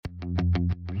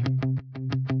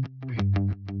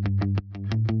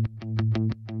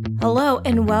Hello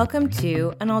and welcome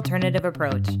to An Alternative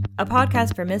Approach, a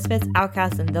podcast for misfits,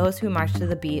 outcasts, and those who march to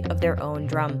the beat of their own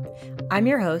drum. I'm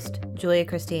your host, Julia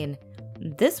Christine.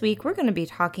 This week, we're going to be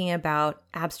talking about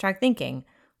abstract thinking,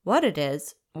 what it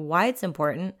is, why it's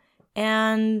important,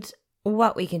 and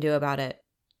what we can do about it.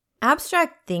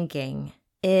 Abstract thinking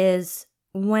is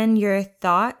when your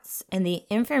thoughts and the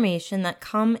information that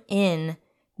come in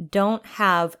don't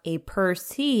have a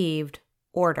perceived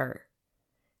order.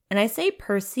 And I say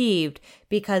perceived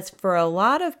because for a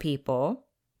lot of people,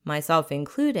 myself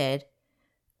included,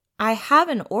 I have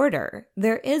an order.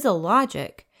 There is a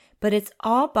logic, but it's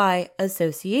all by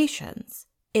associations.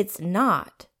 It's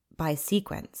not by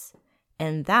sequence.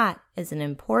 And that is an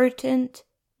important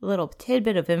little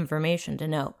tidbit of information to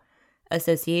know.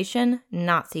 Association,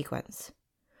 not sequence.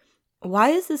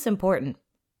 Why is this important?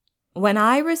 When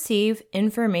I receive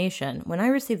information, when I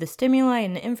receive the stimuli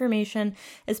and the information,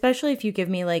 especially if you give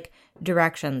me like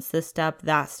directions, this step,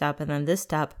 that step, and then this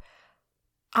step,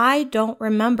 I don't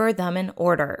remember them in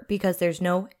order because there's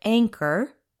no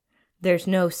anchor, there's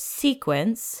no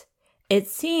sequence. It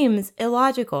seems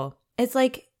illogical. It's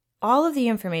like all of the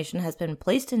information has been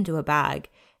placed into a bag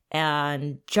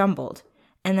and jumbled.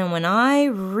 And then when I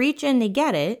reach in to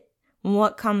get it,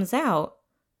 what comes out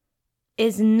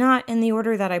is not in the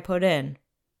order that I put in.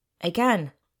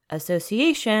 Again,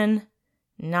 association,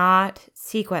 not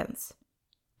sequence.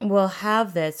 We'll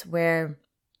have this where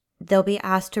they'll be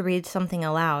asked to read something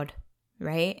aloud,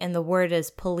 right? And the word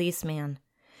is policeman.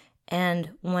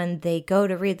 And when they go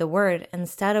to read the word,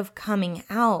 instead of coming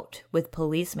out with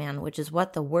policeman, which is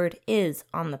what the word is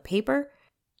on the paper,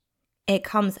 it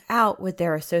comes out with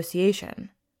their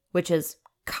association, which is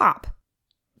cop.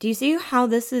 Do you see how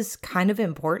this is kind of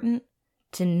important?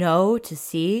 To know, to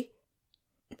see,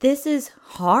 this is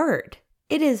hard.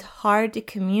 It is hard to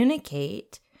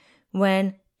communicate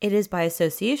when it is by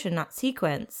association, not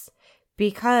sequence,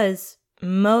 because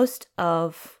most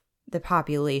of the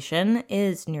population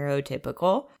is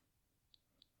neurotypical.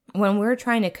 When we're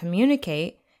trying to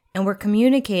communicate and we're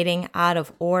communicating out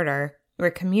of order, we're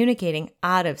communicating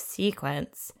out of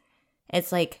sequence,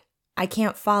 it's like, I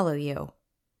can't follow you.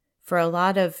 For a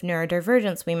lot of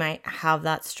neurodivergence, we might have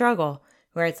that struggle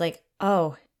where it's like,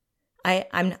 oh,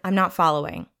 I'm not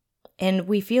following. And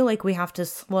we feel like we have to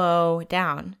slow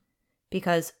down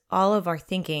because all of our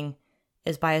thinking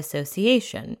is by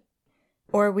association.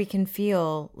 Or we can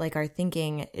feel like our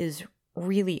thinking is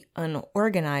really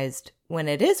unorganized when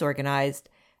it is organized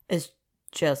is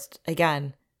just,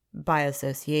 again, by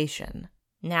association.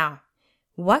 Now,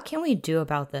 what can we do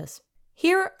about this?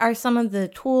 Here are some of the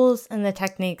tools and the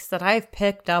techniques that I've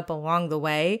picked up along the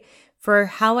way for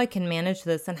how I can manage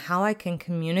this and how I can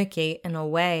communicate in a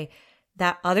way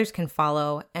that others can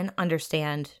follow and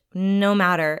understand, no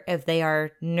matter if they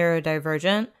are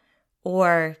neurodivergent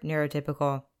or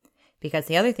neurotypical. Because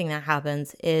the other thing that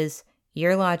happens is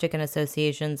your logic and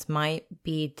associations might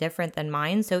be different than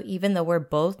mine. So even though we're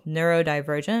both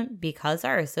neurodivergent, because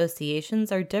our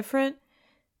associations are different,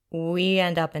 we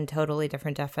end up in totally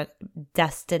different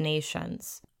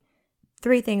destinations.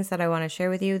 3 things that I want to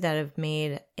share with you that have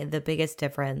made the biggest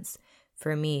difference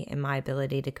for me in my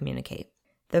ability to communicate.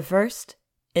 The first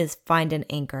is find an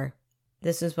anchor.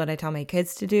 This is what I tell my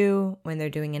kids to do when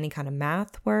they're doing any kind of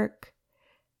math work.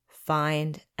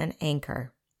 Find an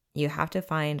anchor. You have to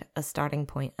find a starting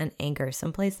point, an anchor,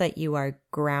 someplace that you are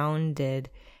grounded,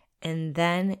 and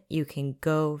then you can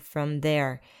go from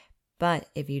there. But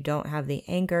if you don't have the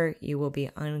anchor, you will be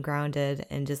ungrounded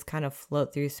and just kind of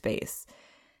float through space.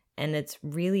 And it's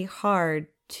really hard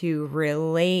to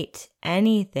relate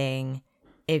anything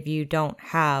if you don't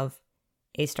have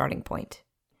a starting point.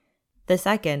 The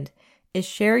second is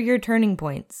share your turning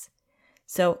points.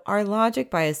 So our logic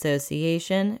by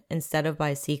association instead of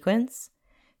by sequence,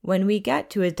 when we get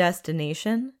to a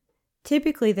destination,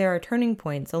 typically there are turning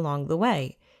points along the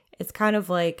way. It's kind of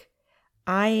like,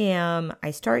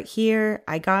 I start here,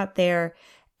 I got there,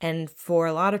 and for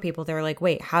a lot of people, they're like,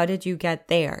 wait, how did you get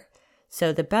there?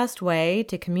 So the best way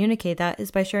to communicate that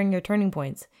is by sharing your turning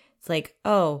points. It's like,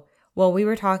 oh, well, we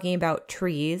were talking about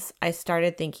trees. I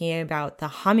started thinking about the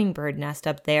hummingbird nest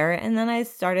up there. And then I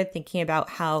started thinking about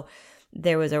how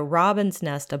there was a robin's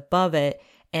nest above it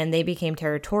and they became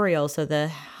territorial. So the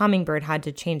hummingbird had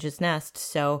to change its nest.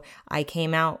 So I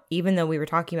came out, even though we were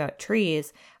talking about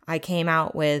trees, I came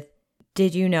out with,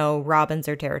 did you know robins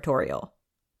are territorial?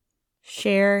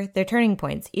 Share their turning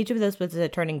points. Each of those was a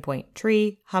turning point.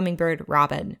 Tree, hummingbird,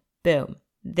 robin. Boom.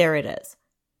 There it is.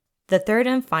 The third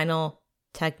and final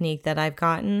technique that I've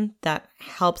gotten that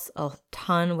helps a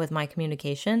ton with my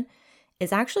communication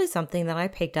is actually something that I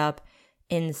picked up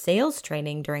in sales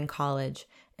training during college.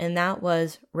 and that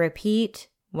was repeat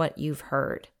what you've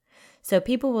heard. So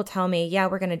people will tell me, yeah,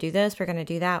 we're going to do this, we're going to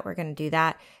do that, we're going to do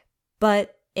that,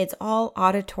 but it's all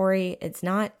auditory, it's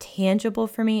not tangible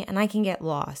for me, and I can get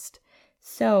lost.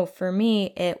 So for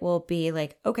me, it will be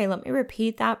like, okay, let me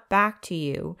repeat that back to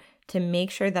you to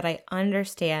make sure that I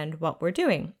understand what we're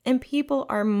doing. And people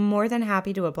are more than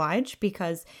happy to oblige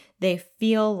because they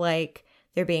feel like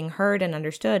they're being heard and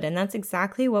understood. And that's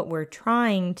exactly what we're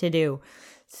trying to do.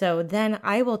 So then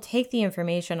I will take the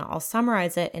information, I'll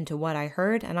summarize it into what I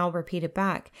heard, and I'll repeat it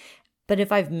back. But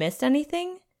if I've missed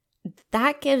anything,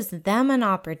 that gives them an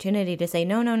opportunity to say,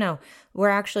 no, we're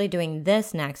actually doing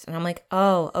this next. And I'm like,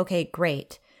 oh, okay,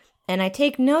 great. And I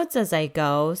take notes as I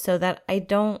go so that I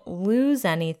don't lose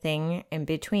anything in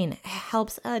between. It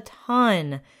helps a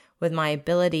ton with my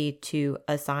ability to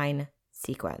assign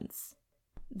sequence.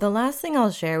 The last thing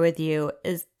I'll share with you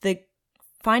is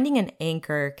finding an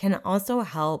anchor can also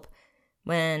help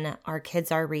when our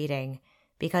kids are reading,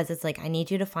 because it's like, I need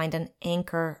you to find an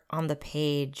anchor on the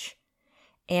page.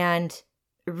 And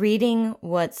reading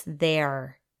what's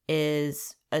there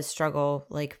is a struggle.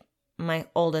 Like my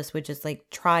oldest would just like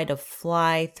try to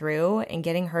fly through, and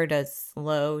getting her to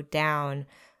slow down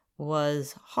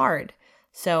was hard.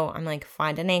 So I'm like,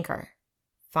 find an anchor.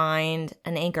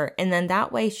 And then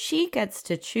that way she gets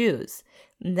to choose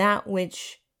that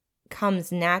which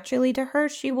comes naturally to her.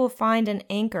 She will find an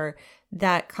anchor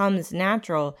that comes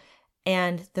natural,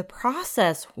 and the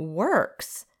process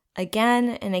works.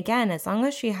 Again and again, as long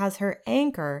as she has her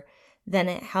anchor, then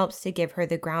it helps to give her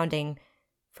the grounding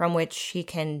from which she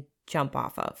can jump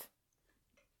off of.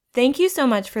 Thank you so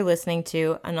much for listening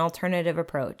to An Alternative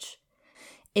Approach.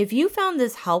 If you found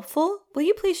this helpful, will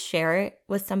you please share it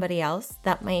with somebody else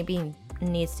that maybe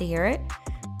needs to hear it?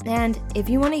 And if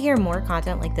you want to hear more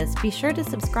content like this, be sure to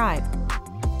subscribe.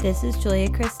 This is Julia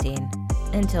Christine.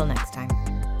 Until next time.